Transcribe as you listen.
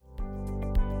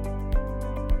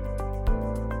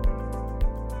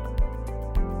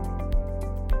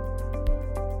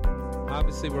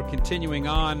Obviously, we're continuing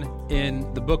on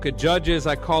in the book of Judges.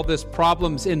 I call this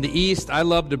Problems in the East. I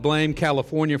love to blame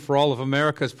California for all of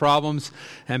America's problems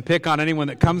and pick on anyone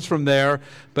that comes from there.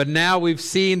 But now we've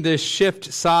seen this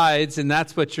shift sides, and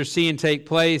that's what you're seeing take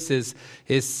place, is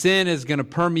sin is going to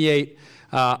permeate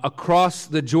across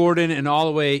the Jordan and all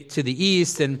the way to the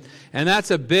east. And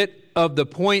that's a bit of the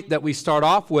point that we start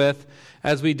off with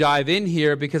as we dive in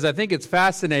here, because I think it's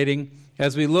fascinating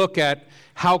as we look at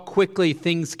how quickly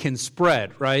things can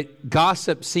spread, right?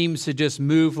 Gossip seems to just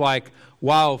move like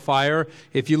wildfire.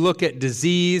 If you look at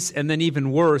disease and then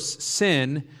even worse,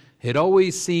 sin, it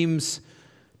always seems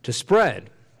to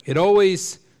spread. It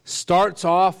always starts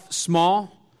off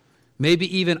small,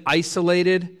 maybe even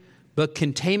isolated, but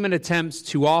containment attempts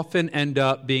too often end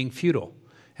up being futile.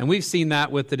 And we've seen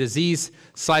that with the disease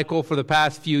cycle for the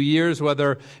past few years,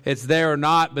 whether it's there or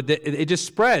not, but it just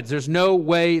spreads. There's no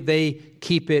way they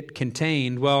keep it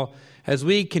contained. Well, as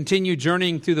we continue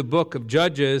journeying through the book of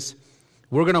Judges,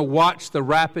 we're going to watch the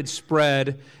rapid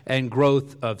spread and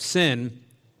growth of sin.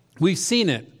 We've seen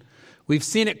it. We've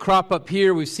seen it crop up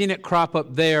here. We've seen it crop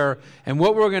up there. And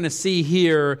what we're going to see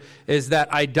here is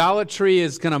that idolatry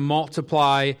is going to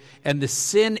multiply, and the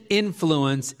sin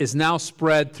influence is now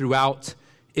spread throughout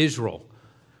Israel.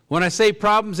 When I say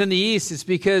problems in the east, it's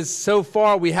because so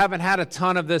far we haven't had a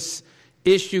ton of this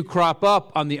issue crop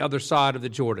up on the other side of the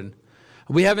Jordan.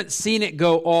 We haven't seen it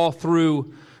go all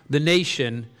through the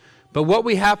nation. But what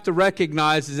we have to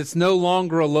recognize is it's no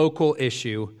longer a local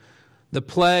issue. The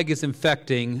plague is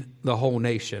infecting the whole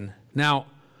nation. Now,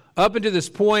 up until this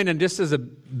point, and just as a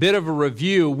bit of a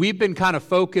review, we've been kind of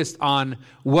focused on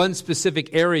one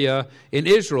specific area in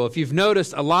Israel. If you've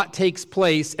noticed, a lot takes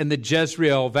place in the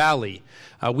Jezreel Valley.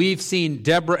 We've seen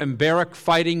Deborah and Barak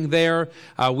fighting there.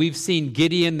 We've seen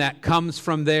Gideon that comes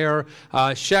from there.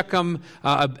 Shechem,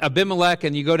 Abimelech,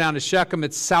 and you go down to Shechem,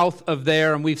 it's south of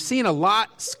there. And we've seen a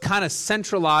lot kind of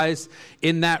centralized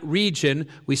in that region.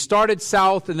 We started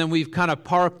south, and then we've kind of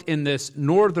parked in this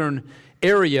northern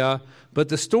area. But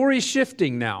the story's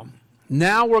shifting now.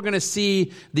 Now we're going to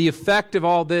see the effect of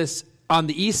all this on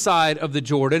the east side of the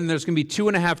Jordan. There's going to be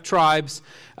 2.5 tribes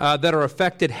that are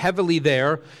affected heavily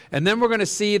there. And then we're going to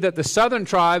see that the southern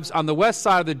tribes on the west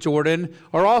side of the Jordan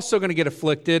are also going to get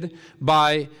afflicted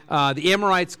by the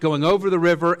Amorites going over the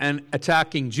river and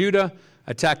attacking Judah,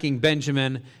 attacking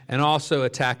Benjamin, and also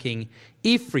attacking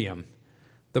Ephraim.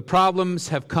 The problems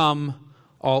have come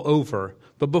all over.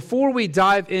 But before we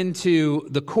dive into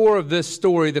the core of this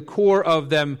story, the core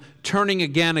of them turning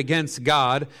again against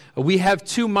God, we have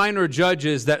 2 minor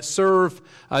judges that serve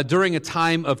during a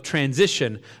time of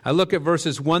transition. I look at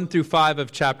verses 1 through 5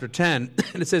 of chapter 10,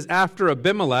 and it says, "After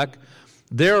Abimelech,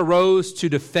 there arose to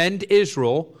defend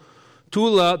Israel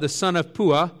Tola, the son of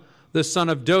Puah, the son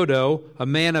of Dodo, a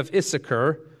man of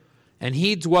Issachar, and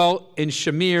he dwelt in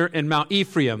Shamir in Mount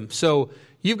Ephraim." So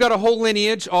you've got a whole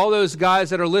lineage. All those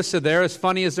guys that are listed there, as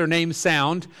funny as their names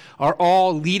sound, are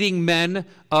all leading men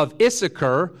of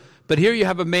Issachar. But here you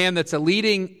have a man that's a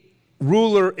leading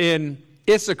ruler in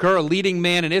Issachar, a leading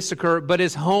man in Issachar, but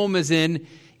his home is in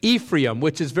Ephraim,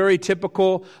 which is very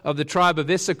typical of the tribe of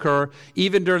Issachar.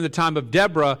 Even during the time of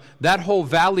Deborah, that whole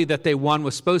valley that they won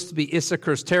was supposed to be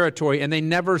Issachar's territory, and they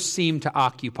never seemed to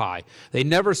occupy. They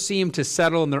never seemed to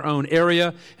settle in their own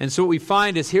area. And so what we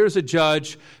find is here's a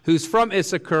judge who's from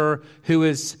Issachar who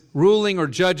is ruling or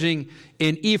judging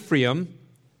in Ephraim.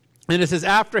 And it says,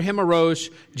 "After him arose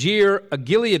Jair, a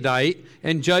Gileadite,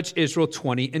 and judged Israel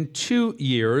 22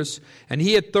 years. And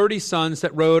he had 30 sons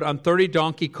that rode on 30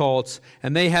 donkey colts,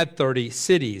 and they had 30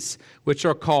 cities, which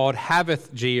are called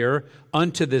Havoth Jair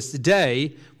unto this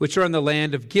day, which are in the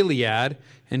land of Gilead.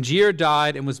 And Jair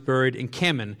died and was buried in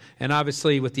Kaman." And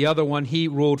obviously with the other one, he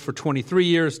ruled for 23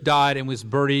 years, died, and was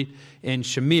buried in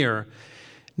Shamir.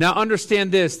 Now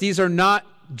understand this, these are not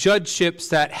judgeships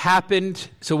that happened,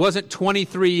 so it wasn't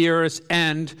 23 years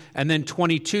and then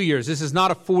 22 years. This is not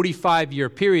a 45-year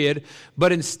period,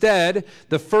 but instead,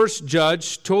 the first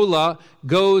judge, Tola,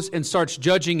 goes and starts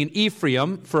judging in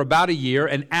Ephraim for about a year,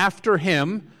 and after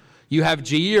him, you have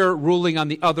Jair ruling on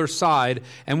the other side.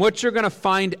 And what you're going to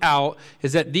find out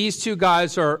is that these 2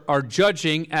 guys are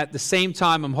judging at the same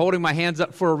time. I'm holding my hands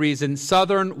up for a reason.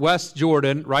 Southern West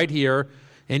Jordan, right here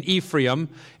in Ephraim,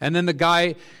 and then the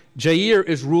guy Jair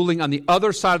is ruling on the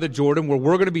other side of the Jordan, where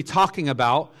we're going to be talking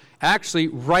about, actually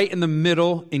right in the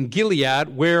middle in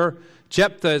Gilead, where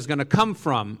Jephthah is going to come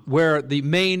from, where the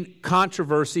main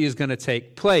controversy is going to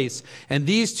take place. And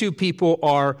these 2 people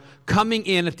are coming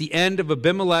in at the end of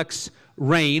Abimelech's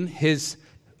reign, his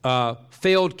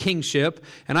failed kingship.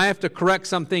 And I have to correct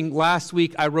something. Last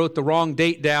week I wrote the wrong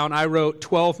date down. I wrote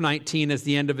 1219 as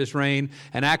the end of his reign,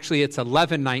 and actually it's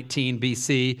 1119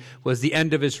 BC was the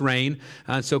end of his reign.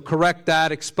 So correct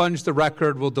that, expunge the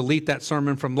record. We'll delete that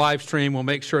sermon from live stream. We'll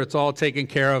make sure it's all taken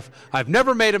care of. I've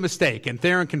never made a mistake, and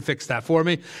Theron can fix that for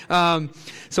me.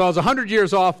 So I was 100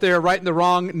 years off there, writing the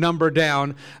wrong number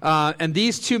down. And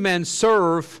these two men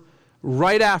serve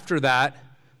right after that,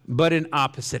 but in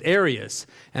opposite areas.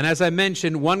 And as I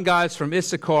mentioned, one guy's from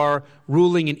Issachar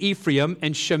ruling in Ephraim,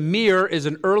 and Shamir is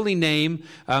an early name.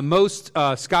 Most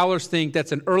scholars think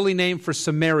that's an early name for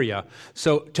Samaria.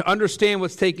 So to understand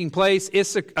what's taking place,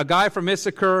 a guy from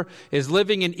Issachar is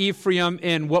living in Ephraim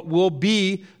in what will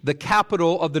be the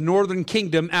capital of the northern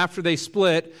kingdom after they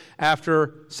split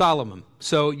after Solomon.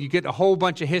 So you get a whole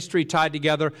bunch of history tied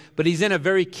together, but he's in a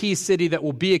very key city that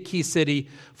will be a key city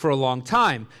for a long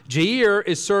time. Jair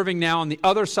is serving now on the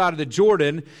other side of the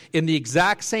Jordan in the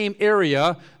exact same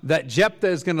area that Jephthah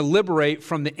is going to liberate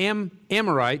from the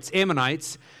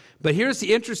Ammonites. But here's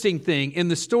the interesting thing. In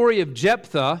the story of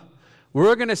Jephthah,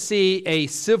 we're going to see a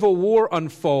civil war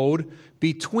unfold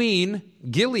between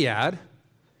Gilead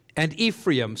and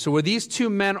Ephraim. So where these two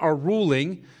men are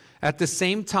ruling at the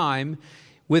same time,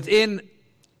 within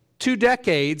 2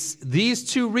 decades,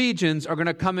 these two regions are going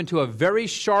to come into a very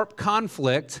sharp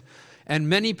conflict, and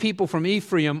many people from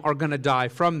Ephraim are going to die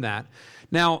from that.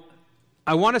 Now,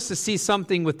 I want us to see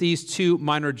something with these two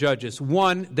minor judges.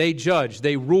 One, they judged,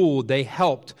 they ruled, they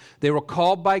helped. They were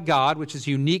called by God, which is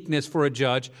uniqueness for a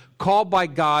judge, called by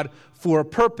God for a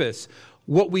purpose.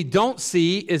 What we don't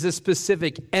see is a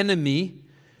specific enemy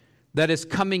that is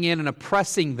coming in and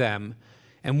oppressing them.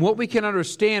 And what we can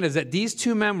understand is that these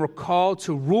two men were called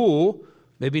to rule,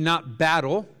 maybe not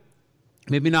battle,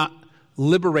 maybe not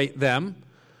liberate them,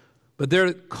 but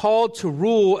they're called to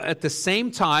rule at the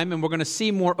same time, and we're going to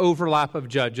see more overlap of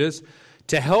judges,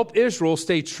 to help Israel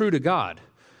stay true to God.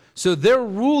 So their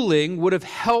ruling would have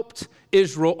helped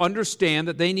Israel understand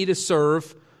that they need to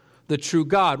serve the true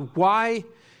God. Why?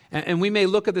 And we may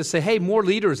look at this and say, hey, more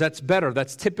leaders, that's better.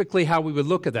 That's typically how we would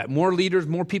look at that. More leaders,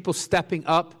 more people stepping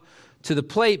up to the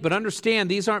plate, but understand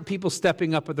these aren't people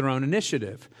stepping up at their own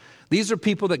initiative. These are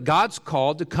people that God's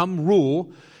called to come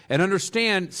rule, and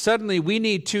understand suddenly we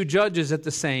need 2 judges at the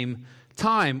same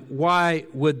time. Why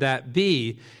would that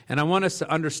be? And I want us to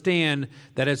understand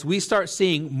that as we start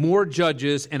seeing more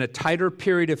judges in a tighter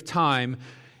period of time,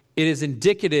 it is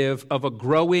indicative of a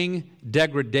growing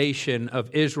degradation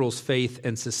of Israel's faith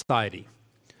and society.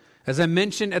 As I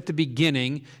mentioned at the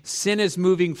beginning, sin is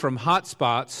moving from hot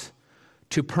spots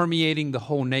to permeating the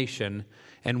whole nation.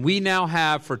 And we now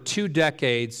have, for 2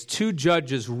 decades, 2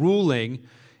 judges ruling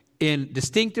in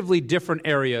distinctively different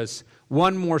areas,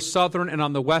 one more southern and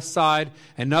on the west side,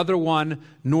 another one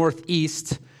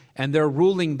northeast, and they're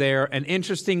ruling there. And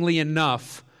interestingly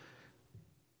enough,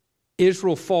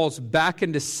 Israel falls back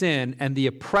into sin, and the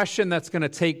oppression that's going to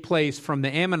take place from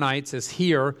the Ammonites is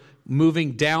here,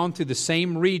 moving down through the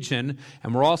same region,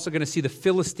 and we're also going to see the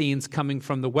Philistines coming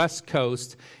from the west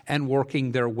coast and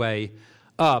working their way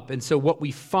up. And so what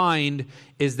we find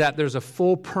is that there's a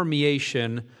full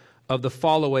permeation of the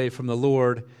fall away from the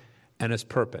Lord and His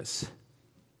purpose.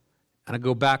 And I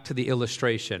go back to the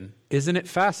illustration. Isn't it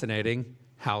fascinating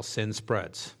how sin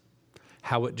spreads,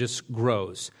 how it just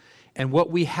grows? And what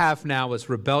we have now is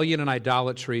rebellion and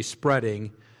idolatry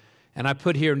spreading. And I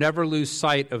put here, never lose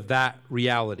sight of that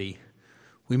reality.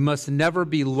 We must never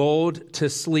be lulled to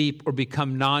sleep or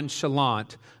become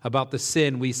nonchalant about the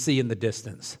sin we see in the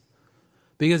distance.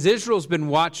 Because Israel's been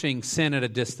watching sin at a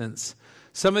distance.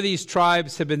 Some of these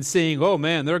tribes have been seeing, oh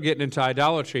man, they're getting into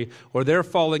idolatry, or they're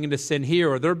falling into sin here,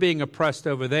 or they're being oppressed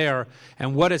over there.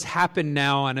 And what has happened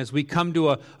now, and as we come to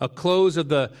a close of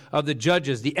the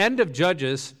Judges, the end of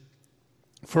Judges,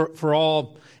 for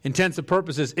all intents and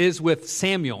purposes, is with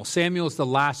Samuel. Samuel is the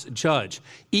last judge.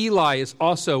 Eli is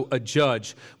also a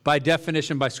judge by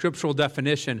definition, by scriptural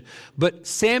definition. But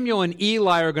Samuel and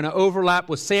Eli are going to overlap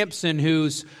with Samson,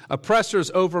 whose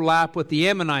oppressors overlap with the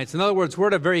Ammonites. In other words, we're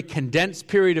at a very condensed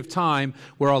period of time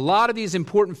where a lot of these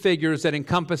important figures that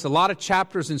encompass a lot of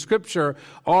chapters in Scripture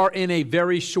are in a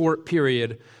very short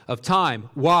period of time.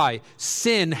 Why?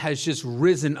 Sin has just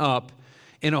risen up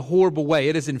in a horrible way.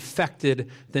 It has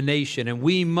infected the nation. And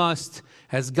we must,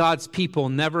 as God's people,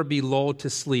 never be lulled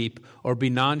to sleep or be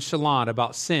nonchalant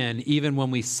about sin, even when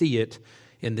we see it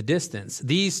in the distance.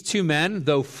 These 2 men,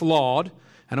 though flawed,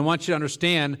 and I want you to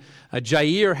understand,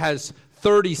 Jair has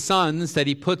 30 sons that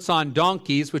he puts on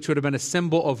donkeys, which would have been a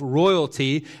symbol of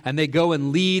royalty, and they go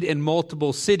and lead in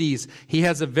multiple cities. He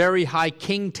has a very high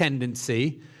king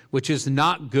tendency, which is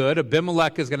not good.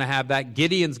 Abimelech is going to have that.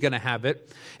 Gideon's going to have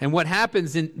it. And what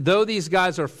happens, though these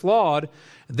guys are flawed,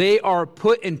 they are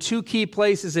put in two key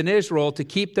places in Israel to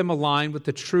keep them aligned with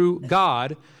the true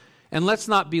God. And let's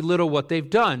not belittle what they've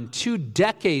done. 2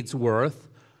 decades worth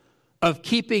of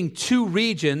keeping 2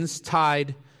 regions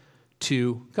tied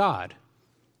to God.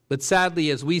 But sadly,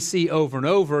 as we see over and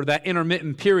over, that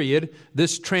intermittent period,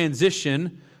 this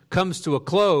transition comes to a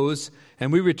close,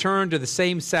 and we return to the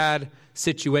same sad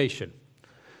situation.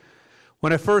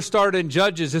 When I first started in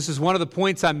Judges, this is one of the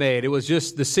points I made. It was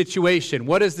just the situation.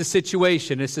 What is the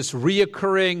situation? It's this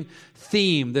reoccurring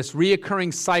theme, this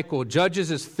reoccurring cycle.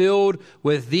 Judges is filled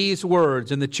with these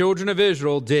words, and the children of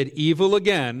Israel did evil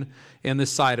again in the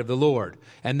sight of the Lord.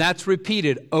 And that's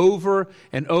repeated over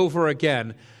and over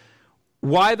again.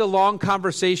 Why the long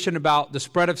conversation about the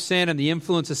spread of sin and the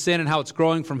influence of sin and how it's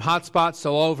growing from hotspots to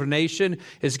all over the nation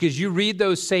is because you read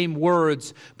those same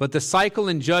words, but the cycle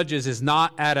in Judges is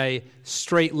not at a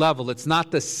straight level. It's not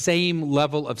the same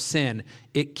level of sin.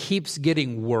 It keeps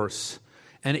getting worse,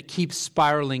 and it keeps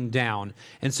spiraling down.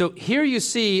 And so here you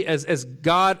see, as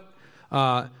God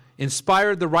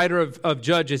inspired the writer of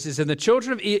Judges, is, and the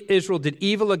children of Israel did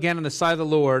evil again in the sight of the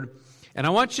Lord. And I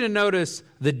want you to notice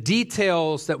the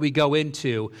details that we go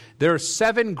into. There are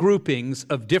 7 groupings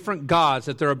of different gods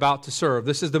that they're about to serve.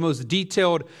 This is the most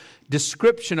detailed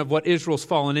description of what Israel's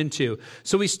fallen into.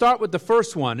 So we start with the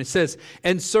first one. It says,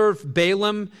 and serve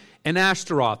Balaam and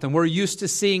Ashtaroth. And we're used to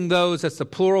seeing those. That's the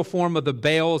plural form of the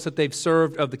Baals that they've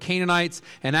served of the Canaanites.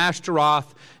 And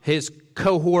Ashtaroth, his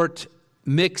cohort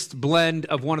mixed blend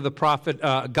of one of the prophet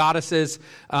goddesses.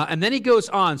 And then he goes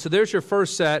on. So there's your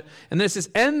first set. And this is,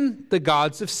 and the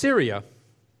gods of Syria,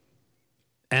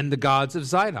 and the gods of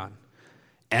Zidon,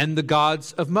 and the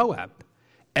gods of Moab,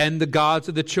 and the gods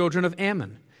of the children of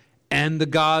Ammon, and the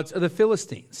gods of the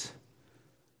Philistines.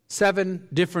 7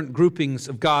 different groupings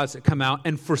of gods that come out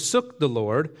and forsook the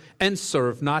Lord and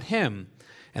served not him.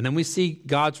 And then we see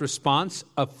God's response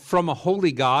from a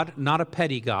holy God, not a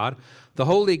petty God. The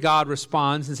holy God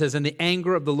responds and says, and the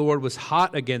anger of the Lord was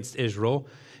hot against Israel,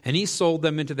 and he sold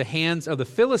them into the hands of the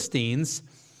Philistines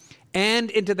and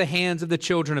into the hands of the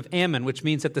children of Ammon, which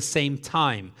means at the same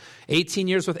time. 18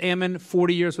 years with Ammon,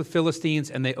 40 years with Philistines,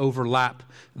 and they overlap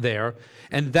there.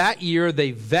 And that year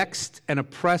they vexed and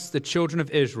oppressed the children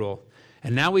of Israel.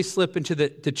 And now we slip into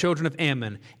the children of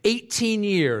Ammon. 18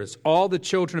 years, all the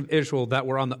children of Israel that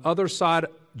were on the other side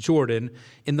of Jordan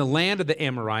in the land of the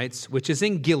Amorites, which is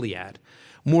in Gilead.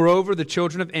 Moreover, the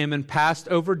children of Ammon passed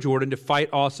over Jordan to fight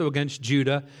also against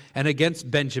Judah and against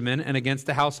Benjamin and against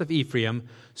the house of Ephraim,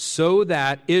 so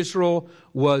that Israel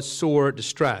was sore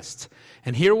distressed.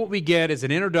 And here what we get is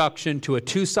an introduction to a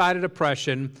 2-sided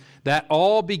oppression that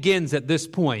all begins at this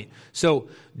point. So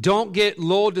don't get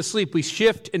lulled to sleep. We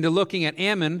shift into looking at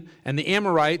Ammon and the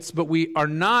Amorites, but we are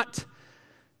not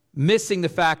missing the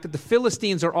fact that the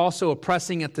Philistines are also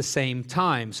oppressing at the same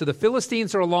time. So the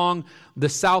Philistines are along the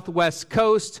southwest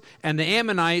coast, and the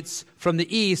Ammonites from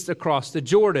the east across the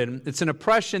Jordan. It's an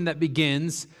oppression that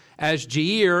begins as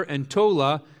Jair and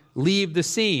Tola leave the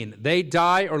scene. They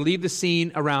die or leave the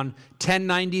scene around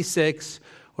 1096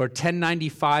 or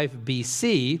 1095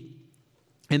 BC.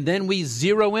 And then we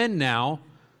zero in now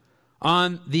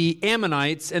on the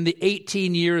Ammonites and the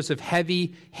 18 years of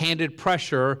heavy-handed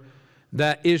pressure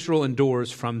that Israel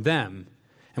endures from them.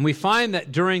 And we find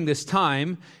that during this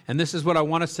time, and this is what I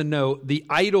want us to know, the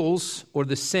idols or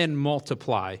the sin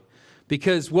multiply.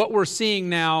 Because what we're seeing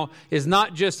now is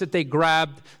not just that they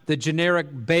grabbed the generic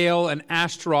Baal and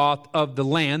Ashtaroth of the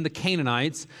land, the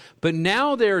Canaanites, but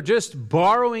now they're just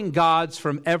borrowing gods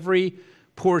from every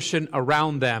portion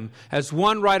around them. As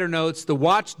one writer notes, the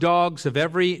watchdogs of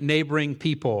every neighboring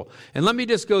people. And let me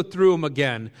just go through them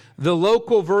again. The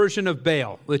local version of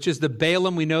Baal, which is the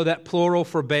Balaam, we know that plural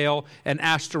for Baal, and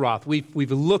Ashtaroth.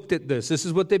 We've looked at this. This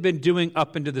is what they've been doing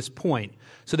up until this point.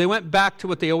 So they went back to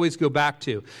what they always go back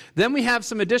to. Then we have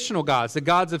some additional gods, the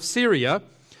gods of Syria.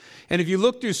 And if you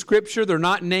look through Scripture, they're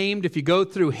not named. If you go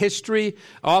through history,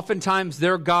 oftentimes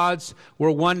their gods were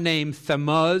one named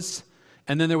Tammuz,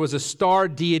 and then there was a star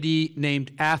deity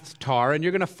named Athtar, and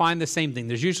you're going to find the same thing.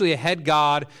 There's usually a head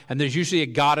god, and there's usually a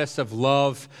goddess of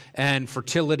love and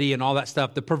fertility and all that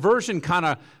stuff. The perversion kind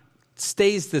of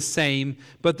stays the same,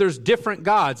 but there's different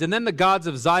gods. And then the gods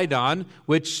of Zidon,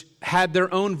 which had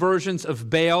their own versions of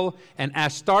Baal and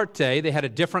Astarte. They had a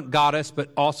different goddess, but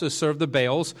also served the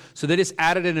Baals. So they just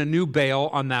added in a new Baal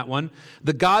on that one.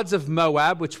 The gods of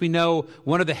Moab, which we know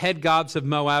one of the head gods of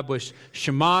Moab was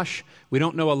Shamash. We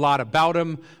don't know a lot about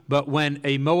him, but when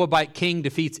a Moabite king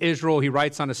defeats Israel, he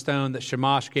writes on a stone that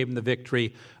Shamash gave him the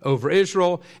victory over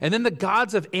Israel. And then the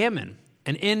gods of Ammon.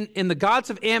 And in the gods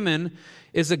of Ammon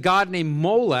is a god named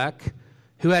Molech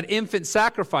who had infant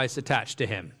sacrifice attached to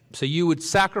him. So you would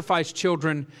sacrifice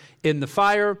children in the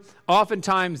fire.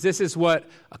 Oftentimes, this is what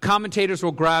commentators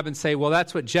will grab and say, well,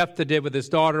 that's what Jephthah did with his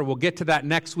daughter. We'll get to that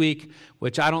next week,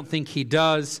 which I don't think he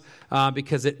does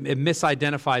because it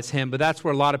misidentifies him. But that's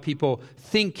where a lot of people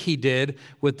think he did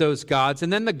with those gods.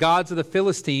 And then the gods of the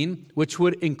Philistine, which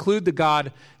would include the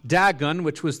god Dagon,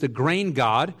 which was the grain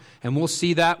god. And we'll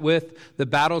see that with the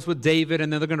battles with David.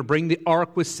 And then they're going to bring the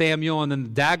ark with Samuel. And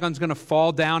then Dagon's going to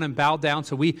fall down and bow down.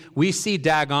 So we see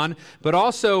Dagon. But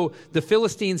also the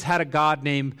Philistines had a god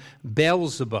named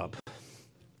Beelzebub,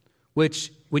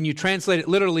 which when you translate it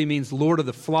literally means Lord of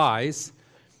the Flies.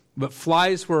 But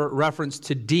flies were a reference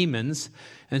to demons.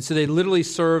 And so they literally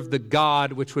served the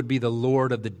god which would be the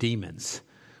Lord of the demons,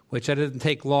 which it didn't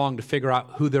take long to figure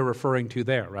out who they're referring to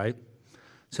there, right?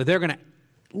 So they're going to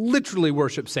literally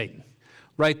worship Satan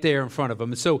right there in front of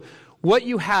them. And so what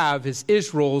you have is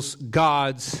Israel's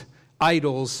gods,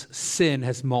 idols, sin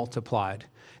has multiplied.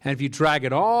 And if you drag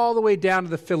it all the way down to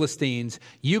the Philistines,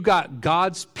 you got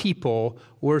God's people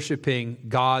worshiping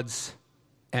God's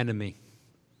enemy,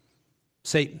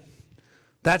 Satan.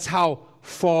 That's how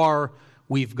far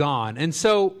we've gone. And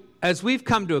so, as we've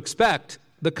come to expect,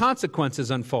 the consequences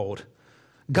unfold.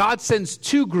 God sends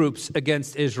two groups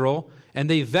against Israel, and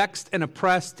they vexed and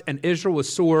oppressed, and Israel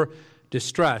was sore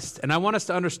distressed. And I want us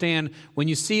to understand, when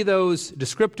you see those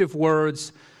descriptive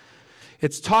words,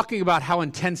 it's talking about how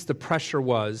intense the pressure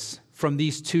was from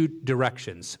these two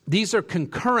directions. These are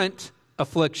concurrent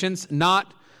afflictions,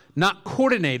 not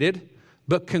coordinated,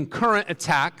 but concurrent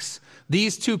attacks.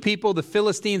 These two people, the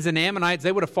Philistines and Ammonites,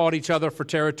 they would have fought each other for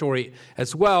territory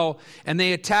as well. And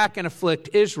they attack and afflict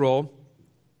Israel.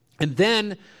 And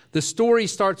then the story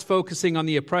starts focusing on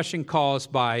the oppression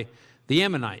caused by the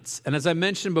Ammonites. And as I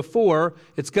mentioned before,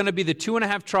 it's going to be the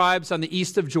 2.5 tribes on the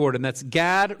east of Jordan. That's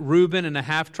Gad, Reuben, and a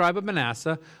half tribe of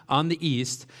Manasseh on the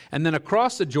east. And then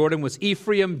across the Jordan was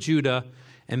Ephraim, Judah,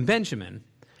 and Benjamin.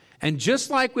 And just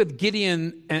like with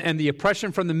Gideon and the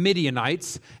oppression from the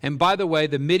Midianites, and by the way,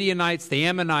 the Midianites, the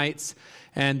Ammonites,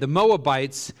 and the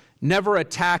Moabites never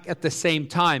attack at the same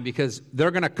time because they're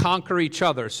going to conquer each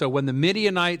other. So when the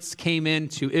Midianites came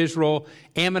into Israel,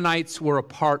 Ammonites were a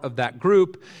part of that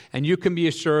group. And you can be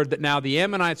assured that now the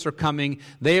Ammonites are coming.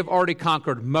 They have already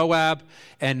conquered Moab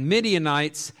and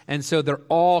Midianites. And so they're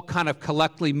all kind of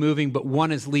collectively moving, but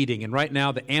one is leading. And right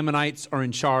now the Ammonites are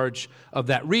in charge of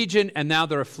that region, and now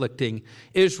they're afflicting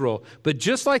Israel. But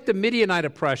just like the Midianite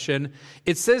oppression,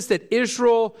 it says that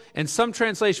Israel, and some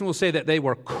translation will say that they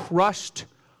were crushed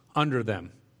under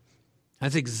them.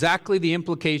 That's exactly the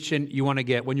implication you want to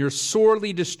get. When you're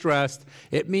sorely distressed,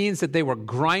 it means that they were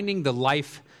grinding the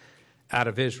life out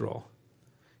of Israel.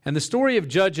 And the story of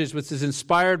Judges, which is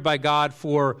inspired by God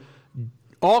for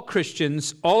all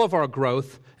Christians, all of our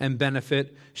growth and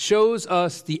benefit, shows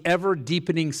us the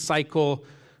ever-deepening cycle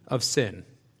of sin.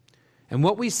 And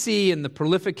what we see in the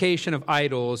proliferation of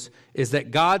idols is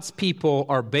that God's people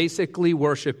are basically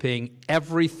worshiping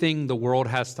everything the world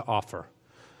has to offer.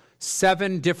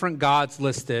 7 different gods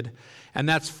listed, and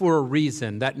that's for a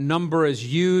reason. That number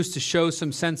is used to show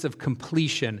some sense of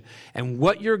completion. And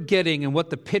what you're getting and what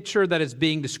the picture that is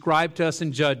being described to us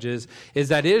in Judges is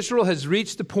that Israel has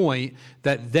reached the point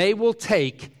that they will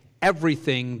take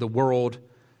everything the world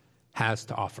has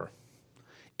to offer.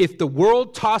 If the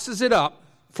world tosses it up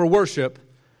for worship,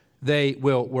 they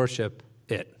will worship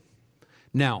it.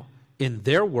 Now, in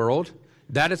their world,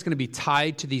 that is going to be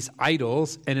tied to these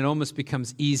idols, and it almost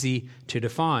becomes easy to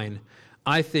define.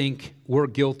 I think we're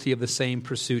guilty of the same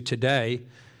pursuit today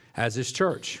as His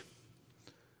church.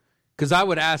 Because I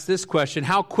would ask this question: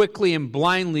 how quickly and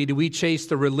blindly do we chase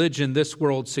the religion this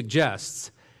world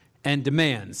suggests and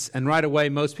demands? And right away,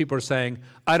 most people are saying,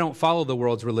 I don't follow the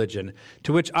world's religion.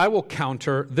 To which I will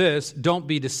counter this: don't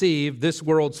be deceived. This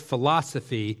world's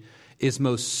philosophy is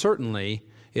most certainly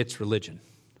its religion.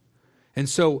 And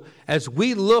so as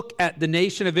we look at the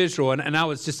nation of Israel, and I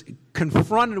was just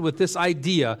confronted with this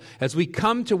idea, as we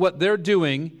come to what they're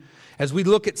doing, as we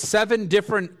look at 7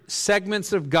 different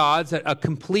segments of gods, a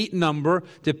complete number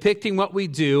depicting what we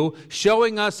do,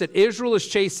 showing us that Israel is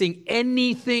chasing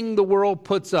anything the world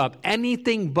puts up,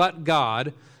 anything but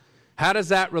God, how does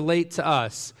that relate to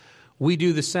us? We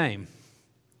do the same.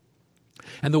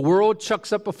 And the world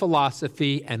chucks up a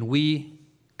philosophy, and we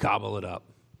gobble it up.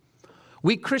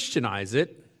 We Christianize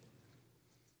it,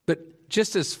 but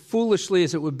just as foolishly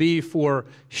as it would be for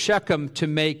Shechem to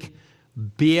make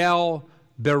Baal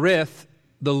Berith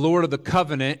the Lord of the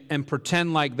covenant and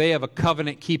pretend like they have a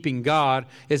covenant-keeping God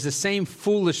is the same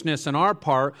foolishness on our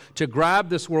part to grab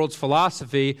this world's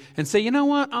philosophy and say, you know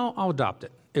what, I'll adopt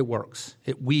it. It works.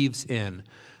 It weaves in.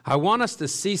 I want us to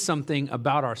see something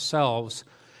about ourselves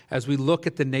as we look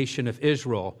at the nation of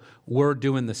Israel. We're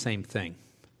doing the same thing.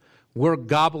 We're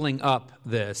gobbling up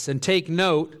this. And take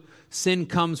note, sin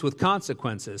comes with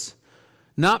consequences.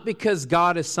 Not because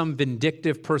God is some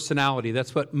vindictive personality.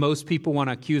 That's what most people want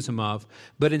to accuse him of.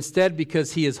 But instead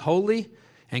because he is holy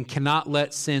and cannot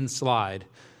let sin slide.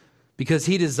 Because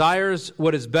he desires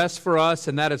what is best for us,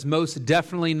 and that is most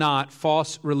definitely not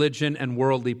false religion and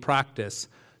worldly practice.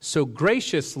 So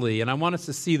graciously, and I want us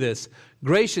to see this,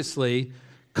 graciously,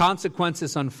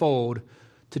 consequences unfold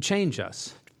to change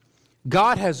us.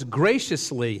 God has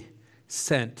graciously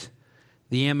sent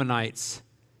the Ammonites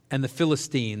and the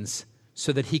Philistines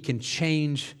so that he can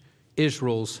change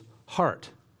Israel's heart.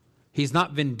 He's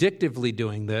not vindictively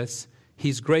doing this.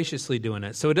 He's graciously doing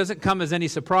it. So it doesn't come as any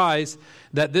surprise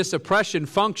that this oppression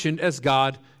functioned as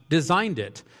God designed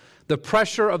it. The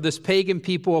pressure of this pagan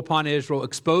people upon Israel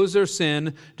exposed their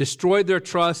sin, destroyed their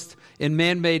trust in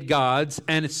man-made gods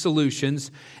and its solutions,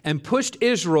 and pushed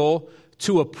Israel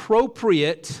to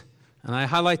appropriate, and I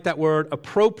highlight that word,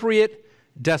 appropriate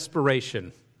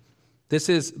desperation. This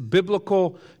is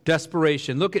biblical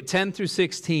desperation. Look at 10 through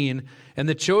 16. And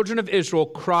the children of Israel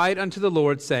cried unto the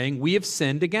Lord, saying, we have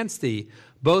sinned against thee,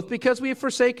 both because we have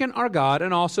forsaken our God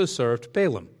and also served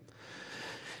Baalim.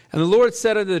 And the Lord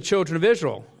said unto the children of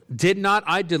Israel, did not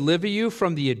I deliver you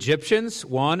from the Egyptians,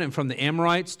 1, and from the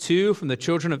Amorites, 2, from the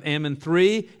children of Ammon,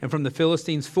 3, and from the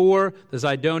Philistines, 4, the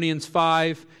Zidonians,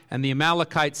 5, and the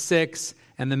Amalekites, 6,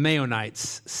 and the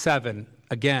Maonites, 7,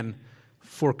 again,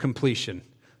 for completion.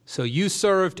 So you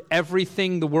served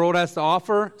everything the world has to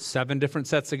offer, 7 different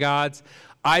sets of gods.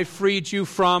 I freed you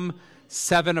from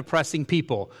 7 oppressing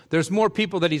people. There's more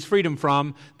people that he's freed him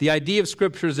from. The idea of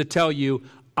Scripture is to tell you,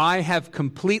 I have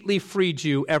completely freed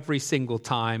you every single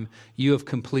time you have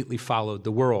completely followed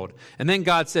the world. And then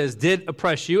God says, did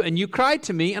oppress you, and you cried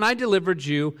to me, and I delivered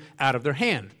you out of their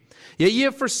hand. Yet ye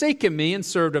have forsaken me and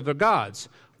served other gods.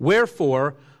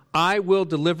 Wherefore, I will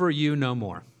deliver you no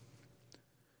more.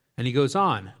 And he goes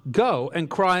on, go and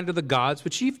cry unto the gods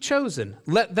which ye have chosen.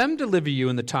 Let them deliver you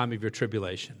in the time of your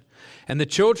tribulation. And the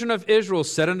children of Israel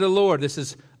said unto the Lord, this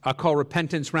is, I call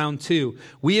repentance round 2.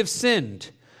 We have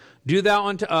sinned. Do thou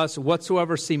unto us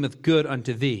whatsoever seemeth good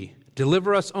unto thee.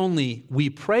 Deliver us only, we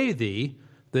pray thee,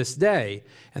 this day.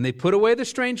 And they put away the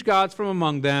strange gods from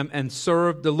among them and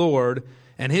served the Lord.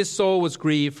 And his soul was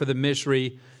grieved for the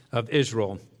misery of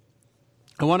Israel.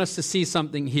 I want us to see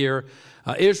something here.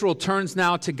 Israel turns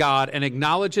now to God and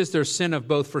acknowledges their sin of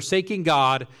both forsaking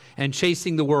God and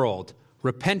chasing the world.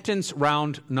 Repentance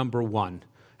round number 1.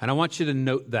 And I want you to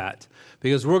note that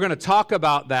because we're going to talk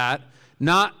about that,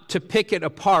 not to pick it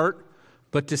apart,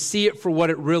 but to see it for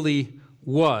what it really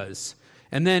was.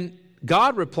 And then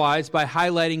God replies by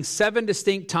highlighting 7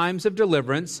 distinct times of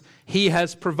deliverance he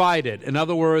has provided. In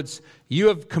other words, you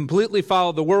have completely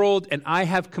followed the world, and I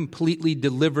have completely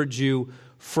delivered you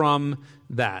from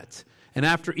that. And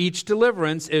after each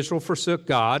deliverance, Israel forsook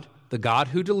God, the God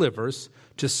who delivers,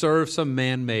 to serve some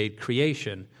man-made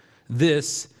creation.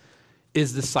 This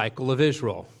is the cycle of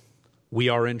Israel. We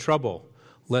are in trouble.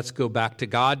 Let's go back to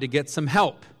God to get some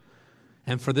help.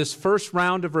 And for this first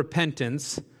round of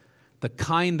repentance, the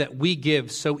kind that we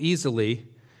give so easily,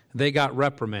 they got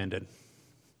reprimanded.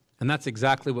 And that's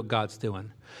exactly what God's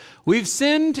doing. We've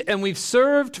sinned and we've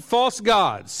served false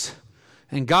gods.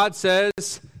 And God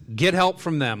says, get help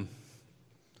from them.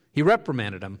 He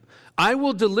reprimanded them. I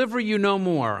will deliver you no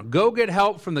more. Go get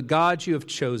help from the gods you have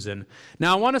chosen.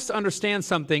 Now, I want us to understand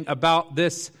something about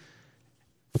this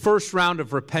first round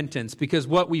of repentance, because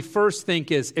what we first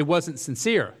think is it wasn't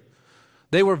sincere.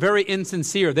 They were very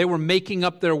insincere. They were making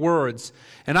up their words.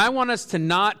 And I want us to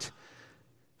not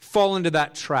fall into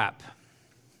that trap.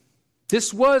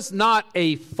 This was not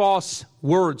a false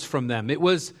words from them. It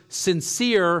was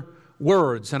sincere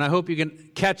words, and I hope you can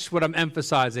catch what I'm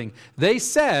emphasizing. They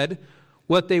said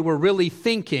what they were really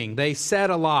thinking. They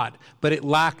said a lot, but it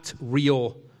lacked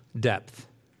real depth.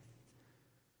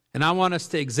 And I want us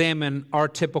to examine our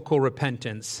typical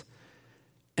repentance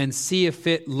and see if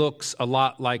it looks a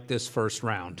lot like this first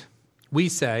round. We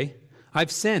say,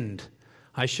 I've sinned.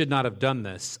 I should not have done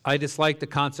this. I dislike the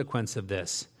consequence of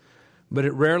this. But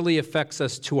it rarely affects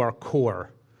us to our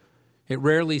core. It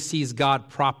rarely sees God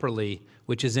properly,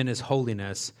 which is in his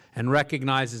holiness, and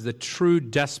recognizes the true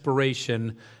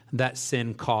desperation that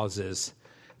sin causes,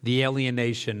 the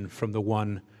alienation from the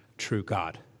one true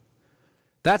God.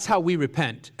 That's how we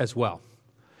repent as well.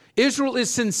 Israel is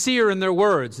sincere in their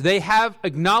words. They have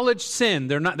acknowledged sin.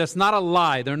 That's not a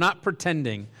lie. They're not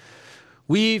pretending.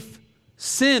 We've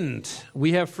sinned.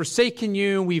 We have forsaken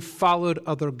you. We've followed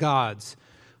other gods.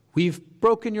 We've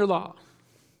broken your law.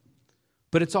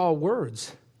 But it's all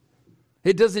words.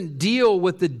 It doesn't deal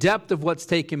with the depth of what's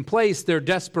taken place. Their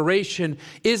desperation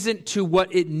isn't to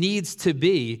what it needs to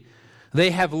be.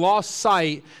 They have lost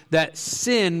sight that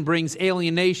sin brings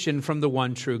alienation from the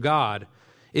one true God.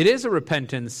 It is a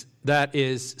repentance that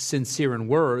is sincere in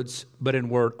words, but in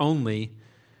word only,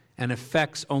 and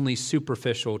affects only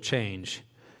superficial change.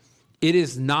 It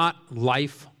is not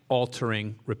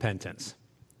life-altering repentance.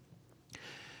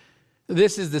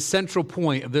 This is the central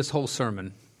point of this whole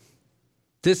sermon.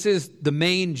 This is the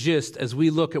main gist as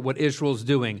we look at what Israel's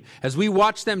doing. As we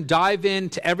watch them dive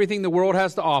into everything the world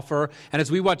has to offer, and as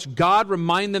we watch God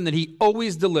remind them that He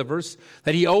always delivers,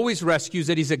 that He always rescues,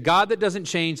 that He's a God that doesn't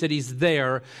change, that He's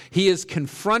there, He is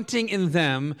confronting in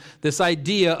them this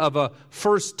idea of a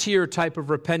first-tier type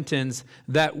of repentance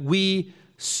that we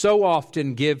so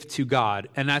often give to God.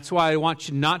 And that's why I want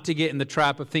you not to get in the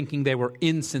trap of thinking they were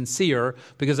insincere,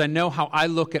 because I know how I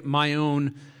look at my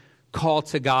own call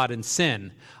to God and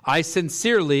sin. I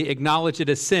sincerely acknowledge it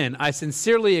as sin. I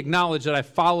sincerely acknowledge that I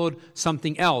followed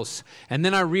something else. And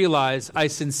then I realize I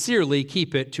sincerely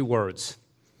keep it to words.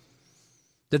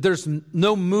 That there's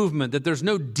no movement, that there's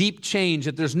no deep change,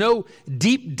 that there's no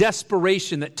deep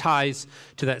desperation that ties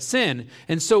to that sin.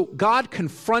 And so God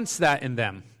confronts that in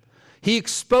them. He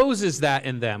exposes that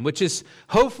in them, which is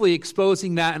hopefully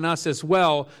exposing that in us as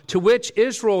well, to which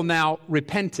Israel now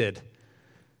repented.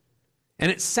 And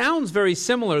it sounds very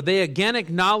similar. They again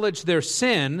acknowledge their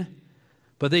sin,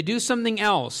 but they do something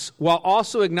else while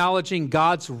also acknowledging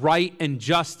God's right and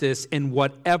justice in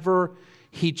whatever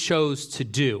He chose to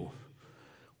do.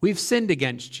 We've sinned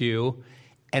against you,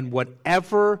 and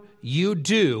whatever you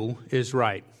do is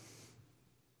right.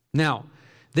 Now,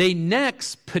 they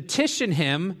next petition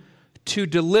Him to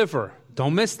deliver.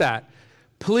 Don't miss that.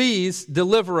 Please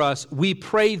deliver us, we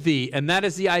pray thee. And that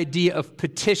is the idea of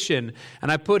petition.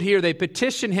 And I put here, they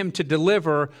petition Him to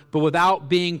deliver, but without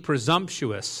being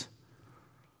presumptuous.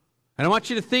 And I want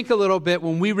you to think a little bit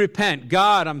when we repent.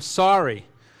 God, I'm sorry.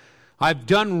 I've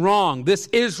done wrong. This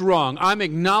is wrong. I'm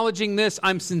acknowledging this.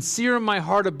 I'm sincere in my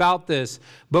heart about this.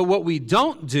 But what we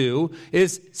don't do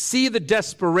is see the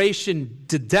desperation,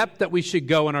 the depth that we should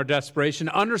go in our desperation,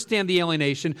 to understand the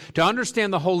alienation, to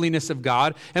understand the holiness of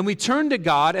God. And we turn to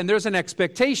God, and there's an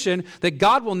expectation that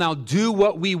God will now do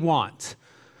what we want.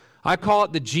 I call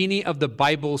it the genie of the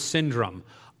Bible syndrome.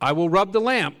 I will rub the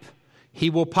lamp.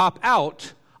 He will pop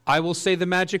out. I will say the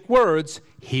magic words.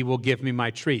 He will give me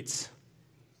my treats.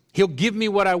 He'll give me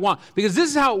what I want. Because this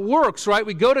is how it works, right?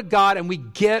 We go to God and we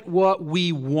get what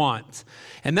we want.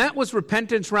 And that was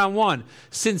repentance round one.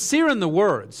 Sincere in the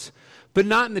words, but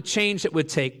not in the change that would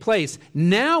take place.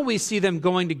 Now we see them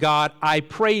going to God, I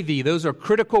pray thee. Those are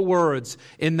critical words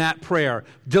in that prayer.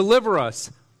 Deliver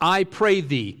us, I pray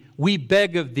thee. We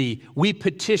beg of thee. We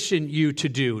petition you to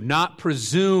do, not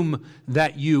presume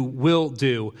that you will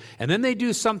do. And then they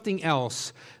do something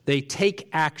else. They take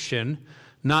action,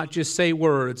 not just say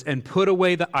words, and put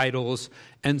away the idols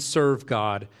and serve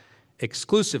God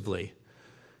exclusively.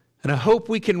 And I hope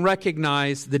we can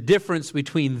recognize the difference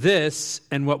between this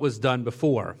and what was done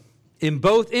before. In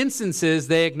both instances,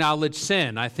 they acknowledge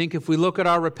sin. I think if we look at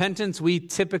our repentance, we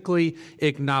typically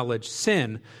acknowledge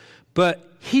sin.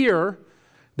 But here,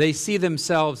 they see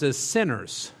themselves as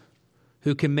sinners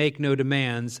who can make no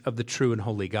demands of the true and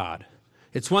holy God.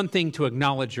 It's one thing to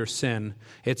acknowledge your sin.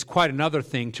 It's quite another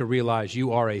thing to realize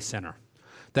you are a sinner,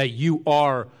 that you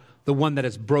are the one that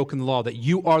has broken the law, that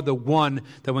you are the one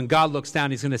that when God looks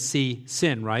down, He's going to see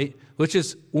sin, right? Which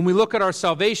is, when we look at our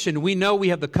salvation, we know we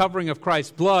have the covering of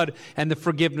Christ's blood and the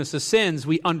forgiveness of sins.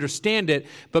 We understand it.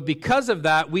 But because of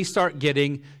that, we start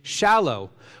getting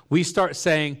shallow. We start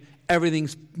saying,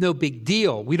 everything's no big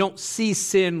deal. We don't see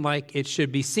sin like it should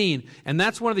be seen. And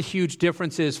that's one of the huge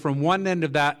differences from one end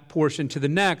of that portion to the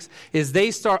next, is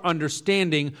they start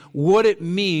understanding what it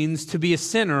means to be a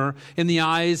sinner in the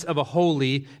eyes of a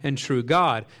holy and true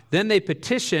God. Then they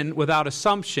petition without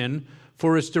assumption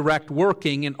for His direct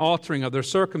working and altering of their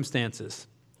circumstances.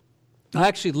 I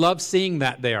actually love seeing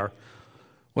that there.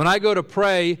 When I go to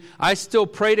pray, I still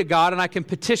pray to God, and I can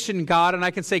petition God, and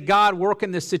I can say, God, work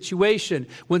in this situation.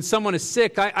 When someone is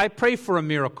sick, I pray for a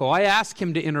miracle. I ask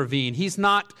Him to intervene. He's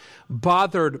not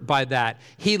bothered by that.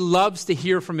 He loves to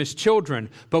hear from His children.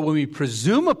 But when we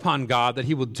presume upon God that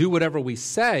He will do whatever we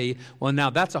say, well, now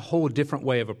that's a whole different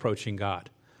way of approaching God.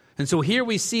 And so here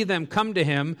we see them come to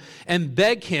Him and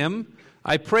beg Him,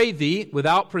 I pray thee,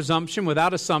 without presumption,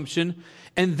 without assumption,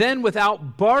 And then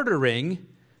without bartering,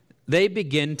 they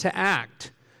begin to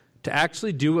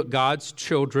actually do what God's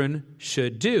children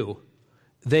should do.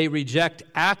 They reject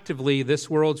actively this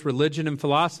world's religion and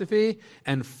philosophy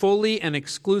and fully and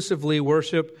exclusively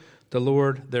worship the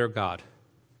Lord their God.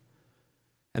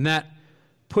 And that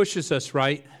pushes us,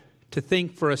 right, to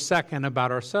think for a second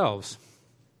about ourselves.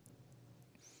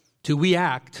 Do we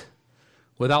act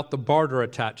without the barter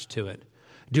attached to it?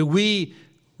 Do we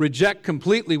reject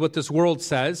completely what this world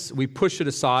says? We push it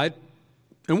aside.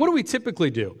 And what do we typically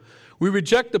do? We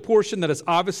reject the portion that is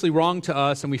obviously wrong to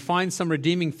us, and we find some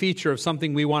redeeming feature of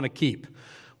something we want to keep.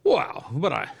 Wow,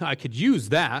 but I could use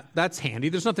that. That's handy.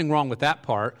 There's nothing wrong with that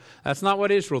part. That's not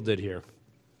what Israel did here.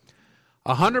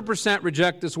 100%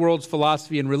 reject this world's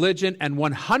philosophy and religion, and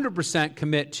 100%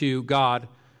 commit to God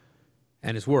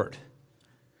and His Word.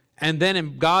 And then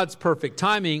in God's perfect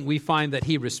timing, we find that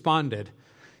He responded.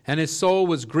 And his soul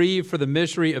was grieved for the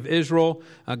misery of Israel.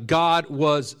 God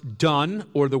was done,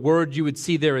 or the word you would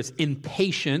see there is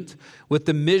impatient, with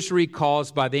the misery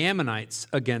caused by the Ammonites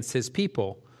against his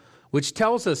people, which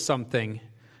tells us something.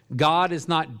 God is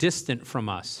not distant from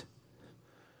us.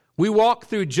 We walk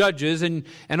through Judges, and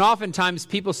oftentimes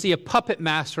people see a puppet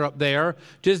master up there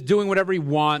just doing whatever he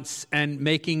wants and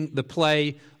making the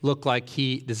play look like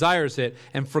he desires it,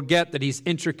 and forget that he's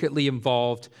intricately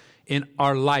involved in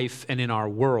our life and in our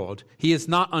world. He is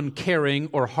not uncaring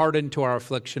or hardened to our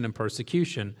affliction and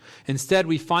persecution. Instead,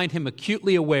 we find him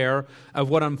acutely aware of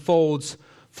what unfolds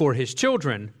for his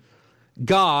children.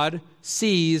 God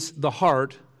sees the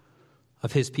heart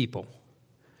of his people.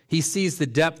 He sees the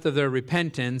depth of their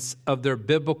repentance, of their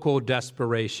biblical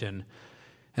desperation.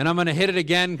 And I'm going to hit it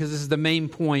again because this is the main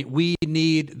point. We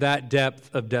need that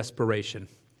depth of desperation,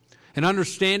 an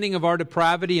understanding of our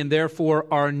depravity and therefore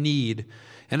our need.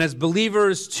 And as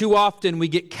believers, too often we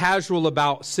get casual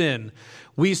about sin.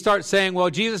 We start saying, well,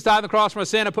 Jesus died on the cross for my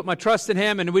sin, I put my trust in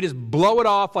him, and we just blow it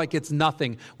off like it's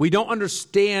nothing. We don't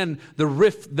understand the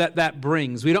rift that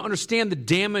brings. We don't understand the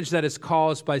damage that is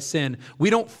caused by sin. We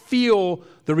don't feel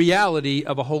the reality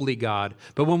of a holy God.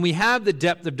 But when we have the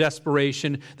depth of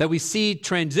desperation that we see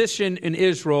transition in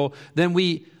Israel, then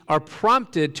we are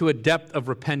prompted to a depth of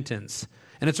repentance.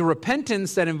 And it's a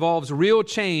repentance that involves real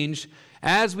change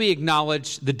as we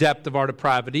acknowledge the depth of our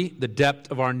depravity, the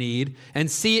depth of our need, and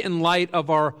see it in light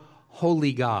of our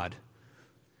holy God.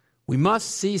 We must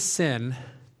see sin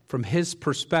from his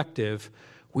perspective.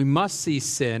 We must see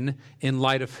sin in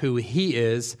light of who he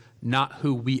is, not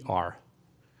who we are.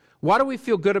 Why do we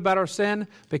feel good about our sin?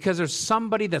 Because there's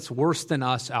somebody that's worse than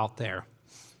us out there.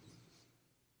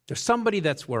 There's somebody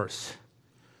that's worse.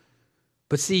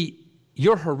 But see,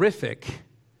 you're horrific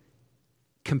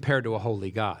compared to a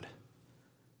holy God.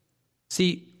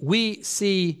 See, we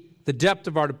see the depth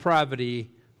of our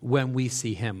depravity when we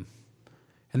see him.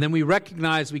 And then we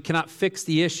recognize we cannot fix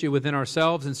the issue within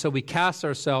ourselves, and so we cast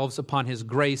ourselves upon his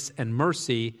grace and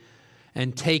mercy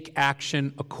and take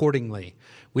action accordingly.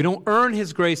 We don't earn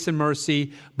his grace and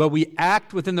mercy, but we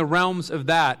act within the realms of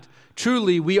that.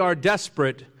 Truly, we are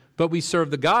desperate, but we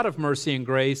serve the God of mercy and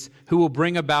grace who will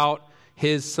bring about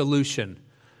his solution.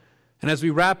 And as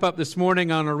we wrap up this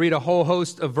morning, I'm going to read a whole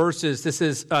host of verses. This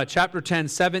is chapter 10,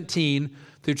 17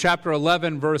 through chapter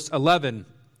 11, verse 11.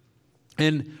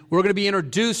 And we're going to be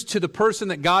introduced to the person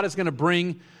that God is going to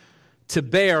bring to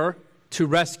bear to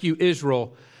rescue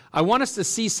Israel. I want us to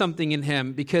see something in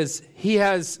him because he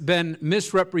has been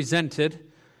misrepresented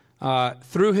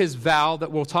through his vow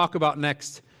that we'll talk about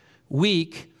next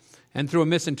week, and through a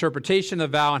misinterpretation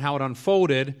of the vow and how it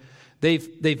unfolded.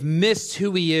 They've missed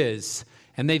who he is.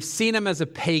 And they've seen him as a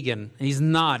pagan. And he's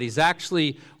not. He's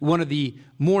actually one of the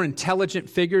more intelligent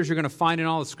figures you're going to find in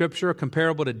all the Scripture,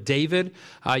 comparable to David.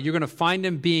 You're going to find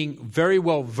him being very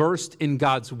well versed in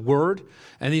God's Word.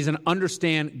 And he's going to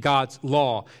understand God's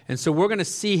law. And so we're going to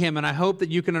see him, and I hope that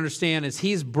you can understand as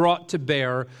he's brought to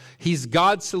bear, he's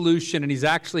God's solution, and he's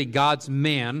actually God's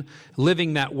man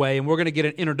living that way. And we're going to get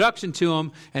an introduction to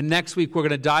him. And next week we're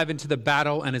going to dive into the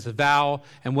battle and his vow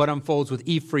and what unfolds with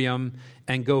Ephraim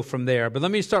and go from there. But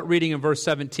let me start reading in verse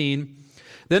 17.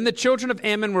 Then the children of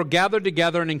Ammon were gathered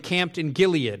together and encamped in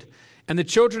Gilead. And the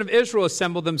children of Israel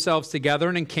assembled themselves together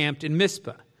and encamped in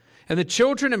Mizpah. And the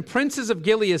children and princes of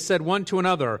Gilead said one to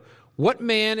another, "What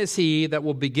man is he that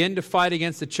will begin to fight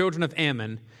against the children of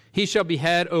Ammon? He shall be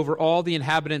head over all the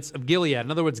inhabitants of Gilead."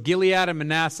 In other words, Gilead and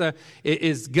Manasseh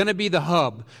is going to be the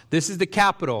hub. This is the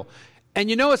capital. And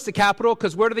you know it's the capital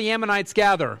because where do the Ammonites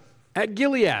gather? At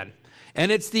Gilead.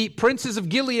 And it's the princes of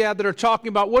Gilead that are talking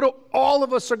about what all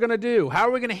of us are going to do. How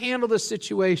are we going to handle this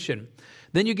situation?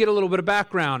 Then you get a little bit of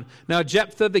background. Now,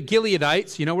 Jephthah the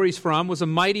Gileadites, you know where he's from, was a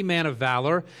mighty man of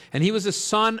valor, and he was a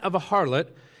son of a harlot.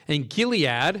 And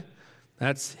Gilead,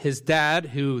 that's his dad,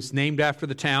 who's named after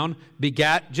the town,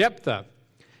 begat Jephthah.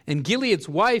 And Gilead's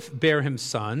wife bare him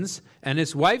sons, and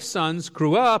his wife's sons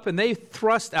grew up, and they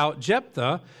thrust out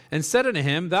Jephthah, and said unto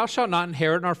him, Thou shalt not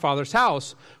inherit in our father's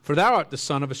house, for thou art the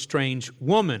son of a strange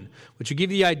woman. Which will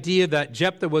give you the idea that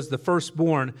Jephthah was the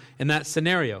firstborn in that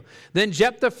scenario. Then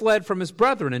Jephthah fled from his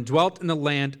brethren, and dwelt in the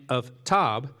land of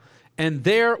Tob. And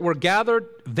there were gathered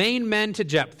vain men to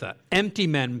Jephthah, empty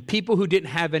men, people who didn't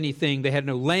have anything. They had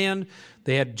no land,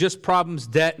 they had just problems,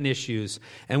 debt, and issues,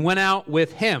 and went out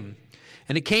with him.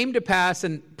 And it came to pass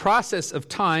in process of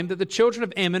time that the children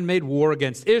of Ammon made war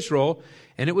against Israel.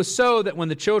 And it was so that when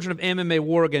the children of Ammon made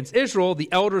war against Israel,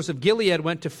 the elders of Gilead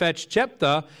went to fetch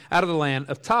Jephthah out of the land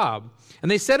of Tob.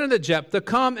 And they said unto Jephthah,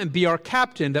 Come and be our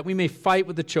captain, that we may fight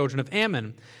with the children of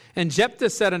Ammon. And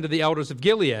Jephthah said unto the elders of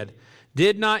Gilead,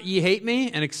 Did not ye hate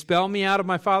me and expel me out of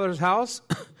my father's house?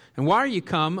 And why are ye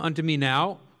come unto me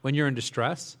now when you're in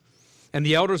distress? And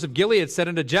the elders of Gilead said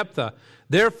unto Jephthah,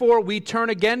 Therefore we turn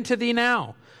again to thee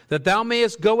now, that thou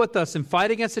mayest go with us and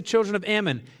fight against the children of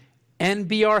Ammon, and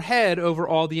be our head over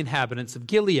all the inhabitants of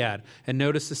Gilead. And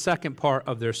notice the second part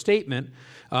of their statement,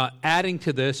 adding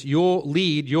to this, you'll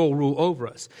lead, you'll rule over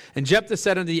us. And Jephthah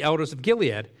said unto the elders of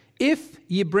Gilead, If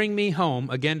ye bring me home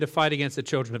again to fight against the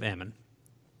children of Ammon,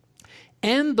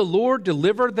 and the Lord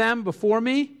deliver them before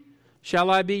me,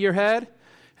 shall I be your head?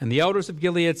 And the elders of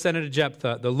Gilead said unto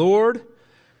Jephthah, The Lord,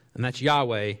 and that's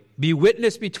Yahweh, be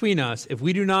witness between us if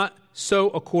we do not so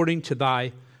according to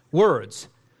thy words.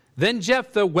 Then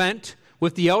Jephthah went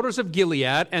with the elders of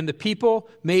Gilead, and the people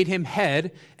made him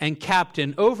head and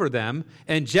captain over them.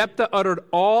 And Jephthah uttered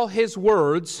all his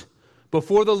words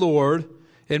before the Lord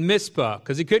in Mizpah,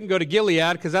 because he couldn't go to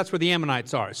Gilead because that's where the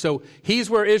Ammonites are. So he's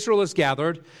where Israel is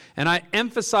gathered. And I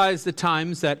emphasize the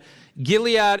times that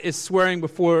Gilead is swearing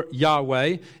before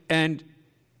Yahweh, and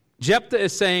Jephthah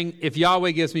is saying, if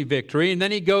Yahweh gives me victory, and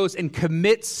then he goes and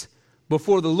commits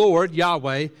before the Lord,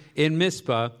 Yahweh, in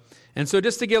Mizpah. And so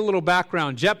just to get a little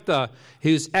background, Jephthah,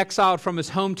 who's exiled from his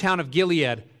hometown of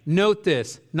Gilead, note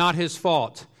this, not his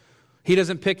fault. He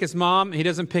doesn't pick his mom, he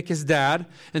doesn't pick his dad.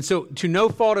 And so to no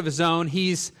fault of his own,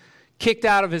 he's kicked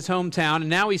out of his hometown, and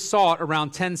now he sought around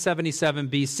 1077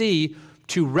 BC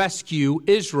to rescue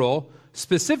Israel,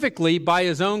 specifically by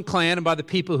his own clan and by the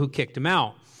people who kicked him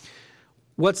out.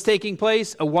 What's taking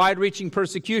place? A wide-reaching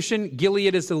persecution.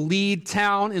 Gilead is the lead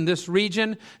town in this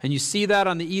region, and you see that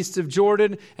on the east of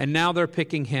Jordan, and now they're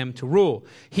picking him to rule.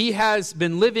 He has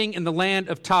been living in the land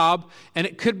of Tob, and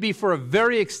it could be for a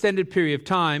very extended period of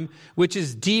time, which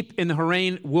is deep in the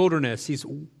Haran wilderness.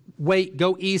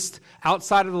 Go east,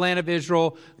 outside of the land of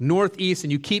Israel, northeast,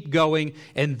 and you keep going,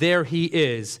 and there he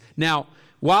is. Now,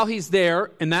 while he's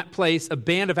there in that place, a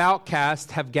band of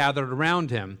outcasts have gathered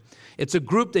around him. It's a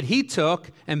group that he took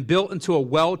and built into a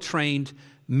well-trained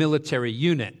military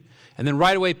unit. And then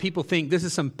right away people think this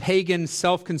is some pagan,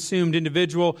 self-consumed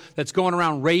individual that's going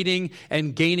around raiding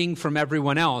and gaining from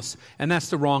everyone else. And that's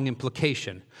the wrong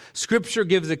implication. Scripture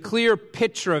gives a clear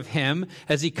picture of him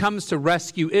as he comes to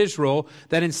rescue Israel,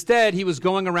 that instead he was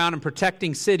going around and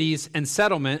protecting cities and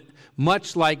settlement,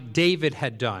 much like David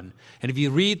had done. And if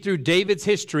you read through David's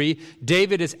history,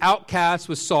 David is outcast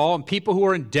with Saul, and people who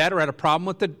are in debt or had a problem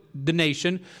with the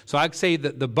nation. So I'd say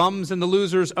that the bums and the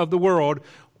losers of the world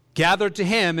gathered to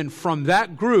him, and from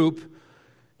that group,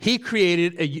 he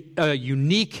created a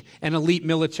unique and elite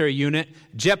military unit.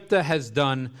 Jephthah has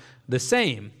done the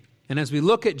same. And as we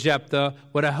look at Jephthah,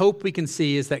 what I hope we can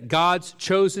see is that God's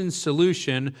chosen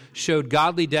solution showed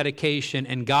godly dedication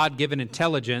and God-given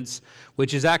intelligence,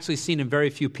 which is actually seen in very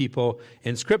few people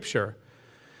in Scripture.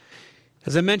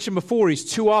 As I mentioned before, he's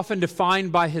too often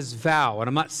defined by his vow. And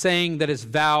I'm not saying that his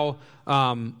vow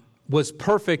was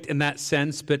perfect in that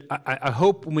sense, but I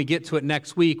hope when we get to it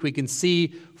next week, we can see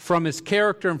from his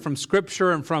character and from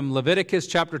Scripture and from Leviticus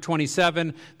chapter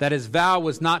 27 that his vow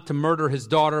was not to murder his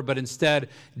daughter, but instead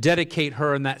dedicate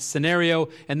her in that scenario,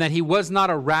 and that he was not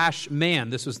a rash man.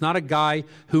 This was not a guy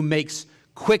who makes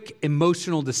quick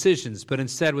emotional decisions, but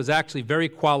instead was actually very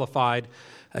qualified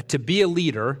to be a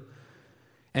leader.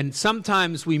 And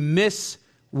sometimes we miss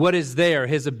what is there,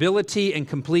 his ability and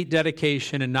complete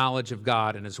dedication and knowledge of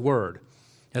God and his word.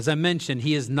 As I mentioned,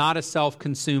 he is not a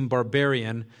self-consumed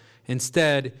barbarian.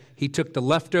 Instead, he took the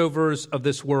leftovers of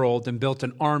this world and built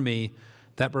an army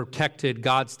that protected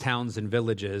God's towns and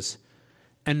villages,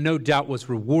 and no doubt was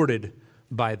rewarded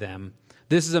by them.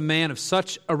 This is a man of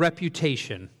such a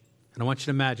reputation. And and I want you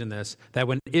to imagine this, that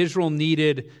when Israel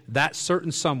needed that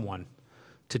certain someone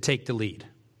to take the lead.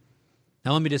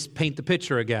 Now let me just paint the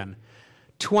picture again.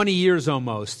 20 years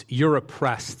almost, you're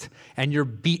oppressed and you're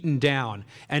beaten down.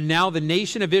 And now the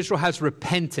nation of Israel has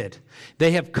repented.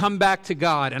 They have come back to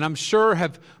God, and I'm sure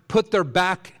have put their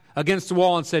back against the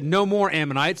wall and said, no more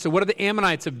Ammonites. So what do the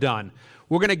Ammonites have done?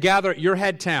 We're going to gather at your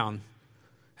head town,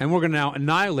 and we're going to now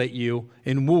annihilate you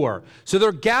in war. So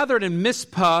they're gathered in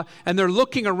Mizpah, and they're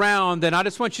looking around, and I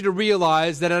just want you to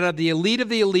realize that out of the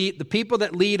elite, the people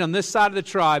that lead on this side of the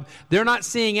tribe, they're not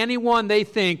seeing anyone they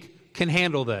think can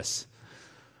handle this.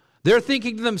 They're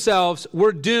thinking to themselves,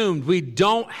 we're doomed. We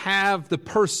don't have the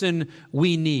person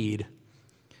we need.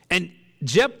 And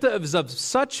Jephthah is of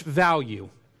such value,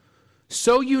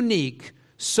 so unique,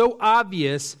 so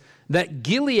obvious, that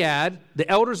Gilead, the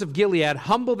elders of Gilead,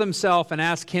 humble themselves and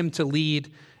ask him to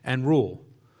lead and rule.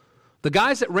 The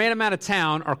guys that ran him out of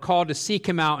town are called to seek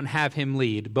him out and have him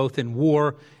lead, both in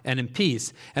war and in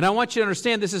peace. And I want you to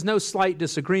understand this is no slight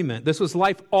disagreement. This was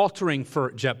life-altering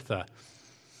for Jephthah.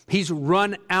 He's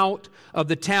run out of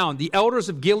the town. The elders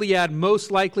of Gilead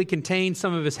most likely contained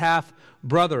some of his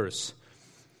half-brothers.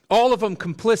 All of them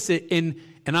complicit in,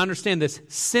 and understand this,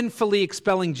 sinfully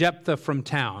expelling Jephthah from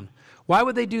town. Why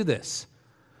would they do this?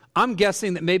 I'm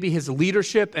guessing that maybe his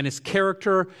leadership and his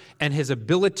character and his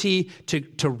ability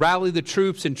to rally the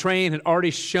troops and train had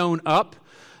already shown up.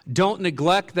 Don't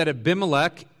neglect that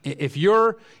Abimelech, if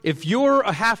you're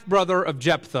a half-brother of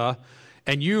Jephthah,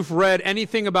 and you've read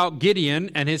anything about Gideon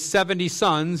and his 70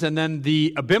 sons, and then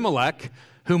the Abimelech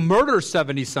who murders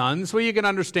 70 sons, well, you can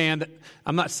understand that.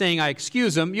 I'm not saying I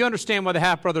excuse them. You understand why the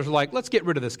half-brothers are like, let's get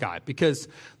rid of this guy, because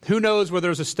who knows where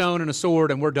there's a stone and a sword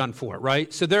and we're done for,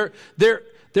 right? So there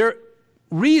are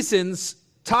reasons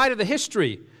tied to the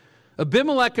history.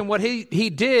 Abimelech and what he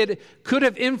did could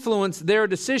have influenced their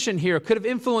decision here, could have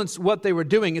influenced what they were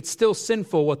doing. It's still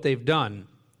sinful what they've done.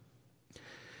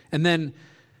 And then,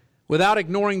 without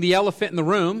ignoring the elephant in the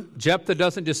room, Jephthah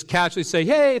doesn't just casually say,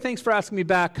 hey, thanks for asking me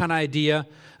back kind of idea.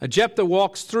 Jephthah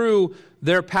walks through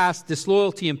their past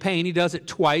disloyalty and pain. He does it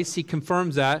twice. He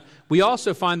confirms that. We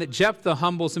also find that Jephthah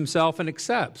humbles himself and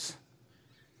accepts.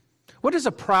 What does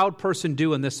a proud person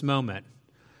do in this moment?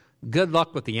 Good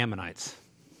luck with the Ammonites.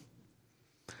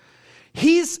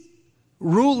 He's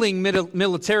ruling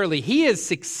militarily. He is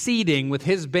succeeding with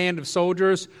his band of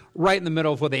soldiers right in the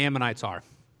middle of where the Ammonites are.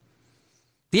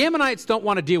 The Ammonites don't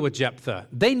want to deal with Jephthah.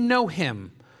 They know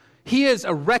him. He is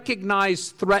a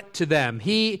recognized threat to them.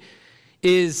 He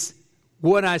is,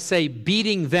 when I say,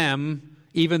 beating them,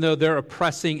 even though they're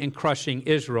oppressing and crushing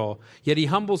Israel. Yet he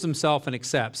humbles himself and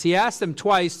accepts. He asks them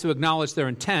twice to acknowledge their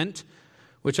intent,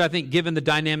 which I think, given the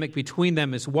dynamic between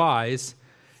them, is wise.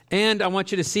 And I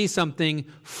want you to see something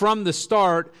from the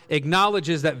start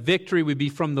acknowledges that victory would be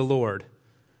from the Lord.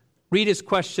 Read his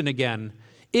question again.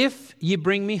 If ye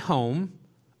bring me home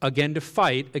again to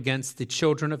fight against the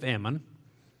children of Ammon,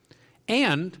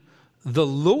 and the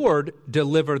Lord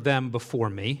deliver them before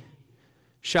me,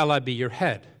 shall I be your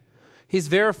head? He's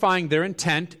verifying their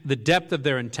intent, the depth of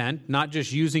their intent, not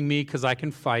just using me because I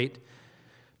can fight.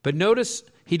 But notice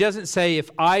he doesn't say if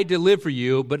I deliver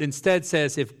you, but instead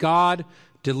says if God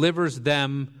delivers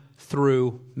them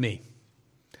through me.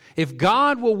 If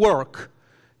God will work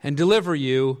and deliver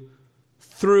you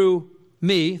through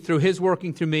me, through his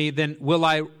working through me, then will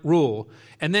I rule.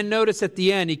 And then notice at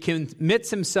the end, he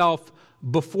commits himself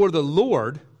before the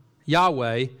Lord,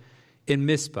 Yahweh, in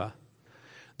Mizpah.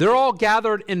 They're all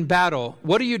gathered in battle.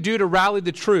 What do you do to rally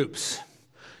the troops?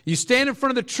 You stand in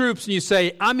front of the troops and you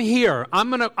say, I'm here.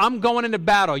 I'm going into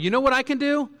battle. You know what I can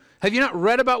do? Have you not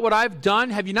read about what I've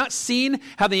done? Have you not seen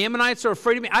how the Ammonites are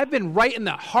afraid of me? I've been right in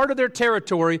the heart of their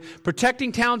territory,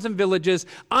 protecting towns and villages.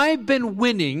 I've been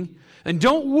winning. And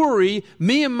don't worry,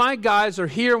 me and my guys are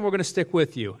here and we're going to stick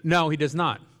with you. No, he does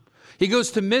not. He goes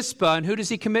to Mizpah, and who does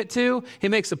he commit to? He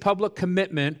makes a public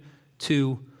commitment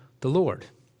to the Lord.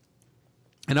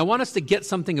 And I want us to get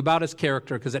something about his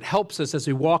character because it helps us as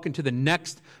we walk into the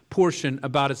next portion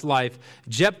about his life.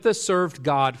 Jephthah served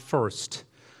God first.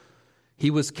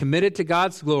 He was committed to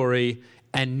God's glory,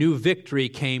 and new victory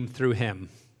came through him.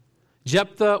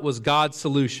 Jephthah was God's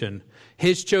solution,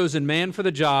 his chosen man for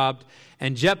the job,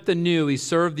 and Jephthah knew he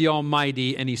served the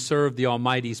Almighty and he served the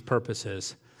Almighty's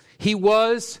purposes. He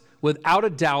was, without a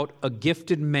doubt, a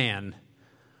gifted man,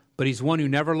 but he's one who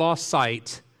never lost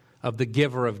sight of the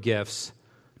giver of gifts,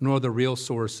 nor the real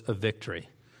source of victory.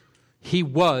 He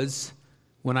was,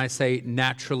 when I say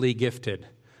naturally gifted,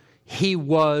 he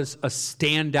was a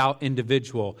standout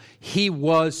individual. He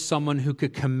was someone who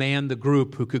could command the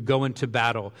group, who could go into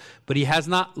battle. But he has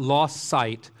not lost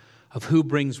sight of who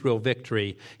brings real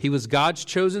victory. He was God's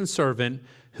chosen servant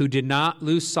who did not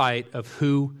lose sight of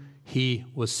who he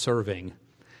was serving.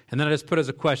 And then I just put as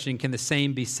a question, can the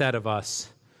same be said of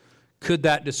us? Could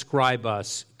that describe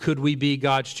us? Could we be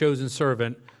God's chosen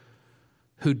servant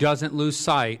who doesn't lose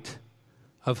sight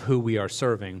of who we are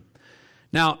serving?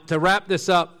 Now, to wrap this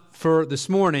up for this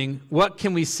morning, what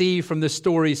can we see from this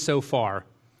story so far?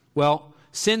 Well,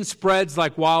 sin spreads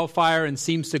like wildfire and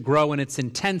seems to grow in its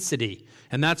intensity.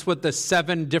 And that's what the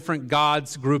 7 different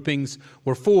gods groupings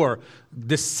were for.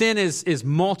 The sin is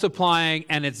multiplying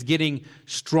and it's getting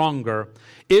stronger.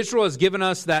 Israel has given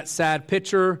us that sad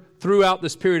picture throughout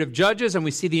this period of Judges, and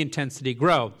we see the intensity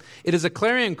grow. It is a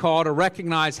clarion call to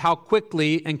recognize how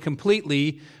quickly and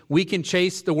completely we can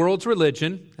chase the world's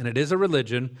religion, and it is a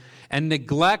religion, and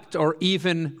neglect or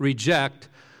even reject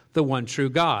the one true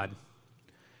God.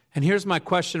 And here's my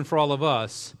question for all of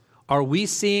us. Are we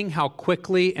seeing how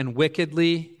quickly and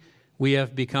wickedly we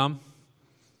have become?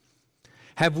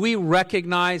 Have we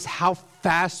recognized how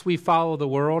fast we follow the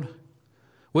world?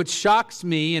 What shocks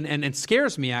me and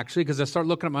scares me, actually, because I start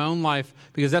looking at my own life,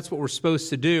 because that's what we're supposed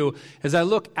to do, is I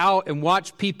look out and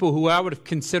watch people who I would have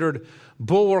considered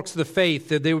bulwarks of the faith,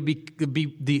 that they would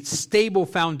be the stable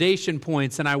foundation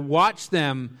points, and I watch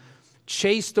them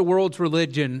chase the world's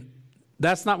religion.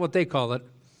 That's not what they call it,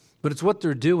 but it's what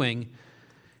they're doing.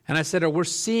 And I said, are we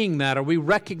seeing that? Are we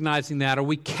recognizing that? Are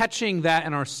we catching that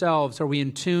in ourselves? Are we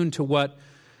in tune to what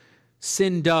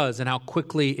sin does and how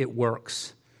quickly it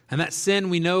works? And that sin,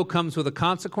 we know, comes with a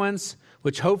consequence,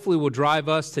 which hopefully will drive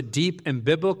us to deep and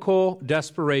biblical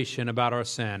desperation about our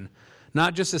sin.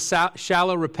 Not just a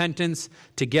shallow repentance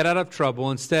to get out of trouble.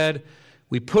 Instead,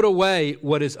 we put away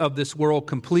what is of this world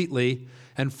completely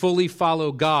and fully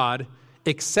follow God,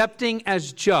 accepting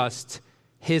as just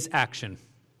his action.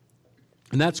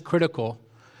 And that's critical.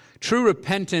 True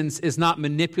repentance is not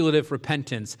manipulative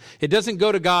repentance. It doesn't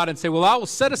go to God and say, well, I will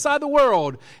set aside the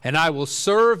world and I will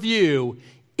serve you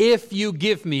if you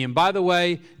give me. And by the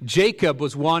way, Jacob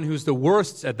was one who's the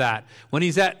worst at that. When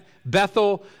he's at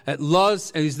Bethel, at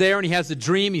Luz, and he's there and he has a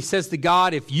dream, he says to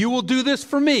God, if you will do this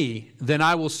for me, then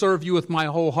I will serve you with my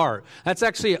whole heart. That's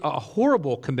actually a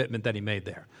horrible commitment that he made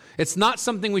there. It's not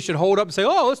something we should hold up and say,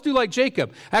 oh, let's do like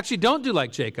Jacob. Actually, don't do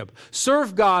like Jacob.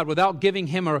 Serve God without giving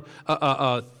him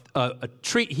a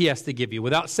treat he has to give you,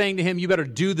 without saying to him, you better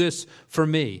do this for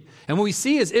me. And what we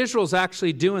see is Israel's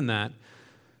actually doing that.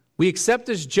 We accept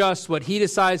as just what he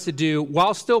decides to do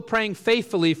while still praying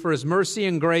faithfully for his mercy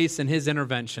and grace and his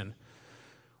intervention.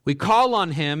 We call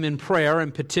on him in prayer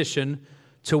and petition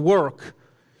to work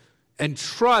and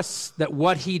trust that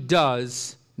what he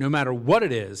does, no matter what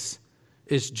it is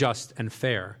just and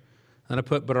fair. And I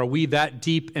put, but are we that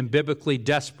deep and biblically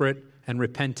desperate and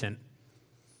repentant?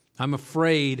 I'm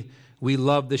afraid we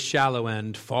love the shallow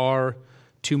end far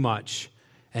too much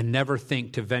and never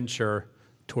think to venture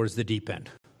towards the deep end.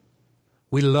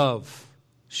 We love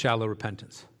shallow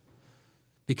repentance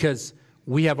because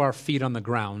we have our feet on the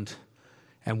ground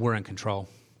and we're in control.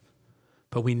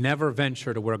 But we never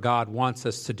venture to where God wants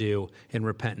us to do in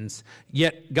repentance.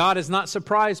 Yet God is not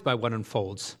surprised by what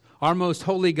unfolds. Our most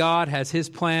holy God has his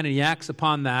plan and he acts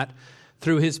upon that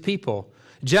through his people.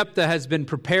 Jephthah has been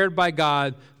prepared by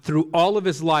God through all of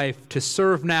his life to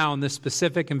serve now in this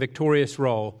specific and victorious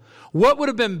role. What would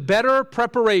have been better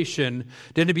preparation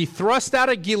than to be thrust out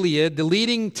of Gilead, the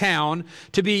leading town,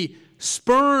 to be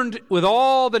spurned with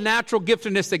all the natural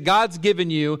giftedness that God's given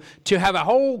you, to have a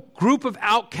whole group of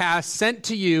outcasts sent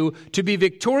to you, to be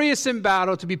victorious in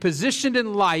battle, to be positioned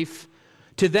in life,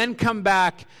 to then come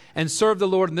back and serve the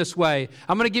Lord in this way.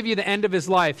 I'm going to give you the end of his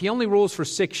life. He only rules for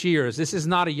 6 years. This is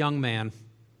not a young man.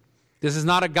 This is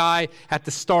not a guy at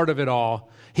the start of it all.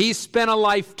 He spent a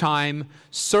lifetime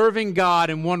serving God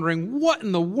and wondering, what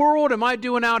in the world am I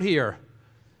doing out here?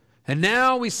 And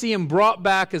now we see him brought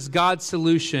back as God's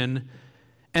solution.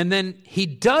 And then he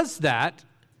does that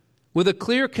with a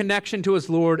clear connection to his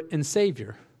Lord and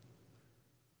Savior.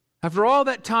 After all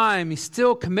that time, he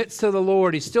still commits to the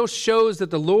Lord. He still shows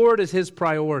that the Lord is his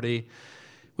priority,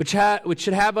 which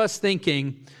should have us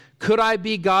thinking, could I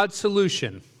be God's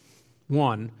solution?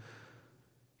 One,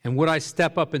 and would I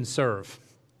step up and serve?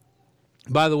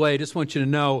 By the way, I just want you to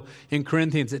know, in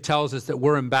Corinthians it tells us that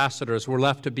we're ambassadors. We're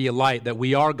left to be a light, that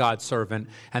we are God's servant,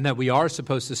 and that we are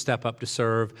supposed to step up to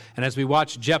serve. And as we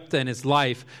watch Jephthah in his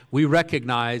life, we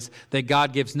recognize that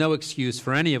God gives no excuse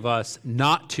for any of us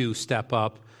not to step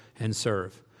up and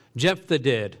serve. Jephthah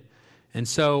did. And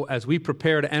so as we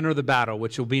prepare to enter the battle,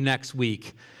 which will be next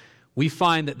week, we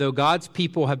find that though God's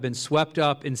people have been swept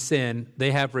up in sin,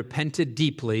 they have repented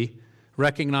deeply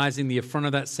recognizing the affront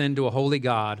of that sin to a holy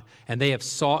God, and they have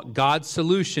sought God's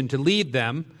solution to lead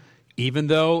them, even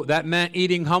though that meant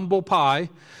eating humble pie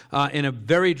in a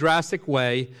very drastic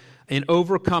way, in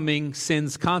overcoming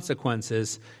sin's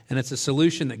consequences. And it's a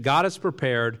solution that God has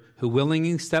prepared, who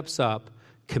willingly steps up,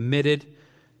 committed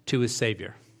to his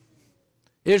Savior.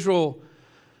 Israel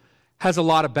has a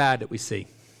lot of bad that we see.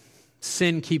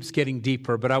 Sin keeps getting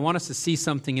deeper, but I want us to see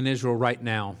something in Israel right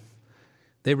now.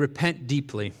 They repent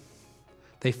deeply.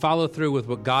 They follow through with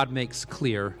what God makes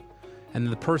clear, and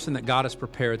the person that God has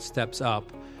prepared steps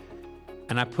up.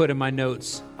 And I put in my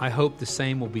notes, I hope the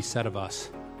same will be said of us.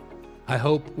 I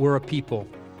hope we're a people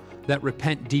that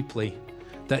repent deeply,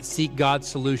 that seek God's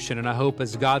solution. And I hope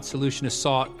as God's solution is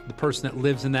sought, the person that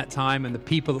lives in that time and the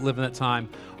people that live in that time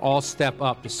all step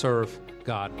up to serve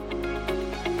God.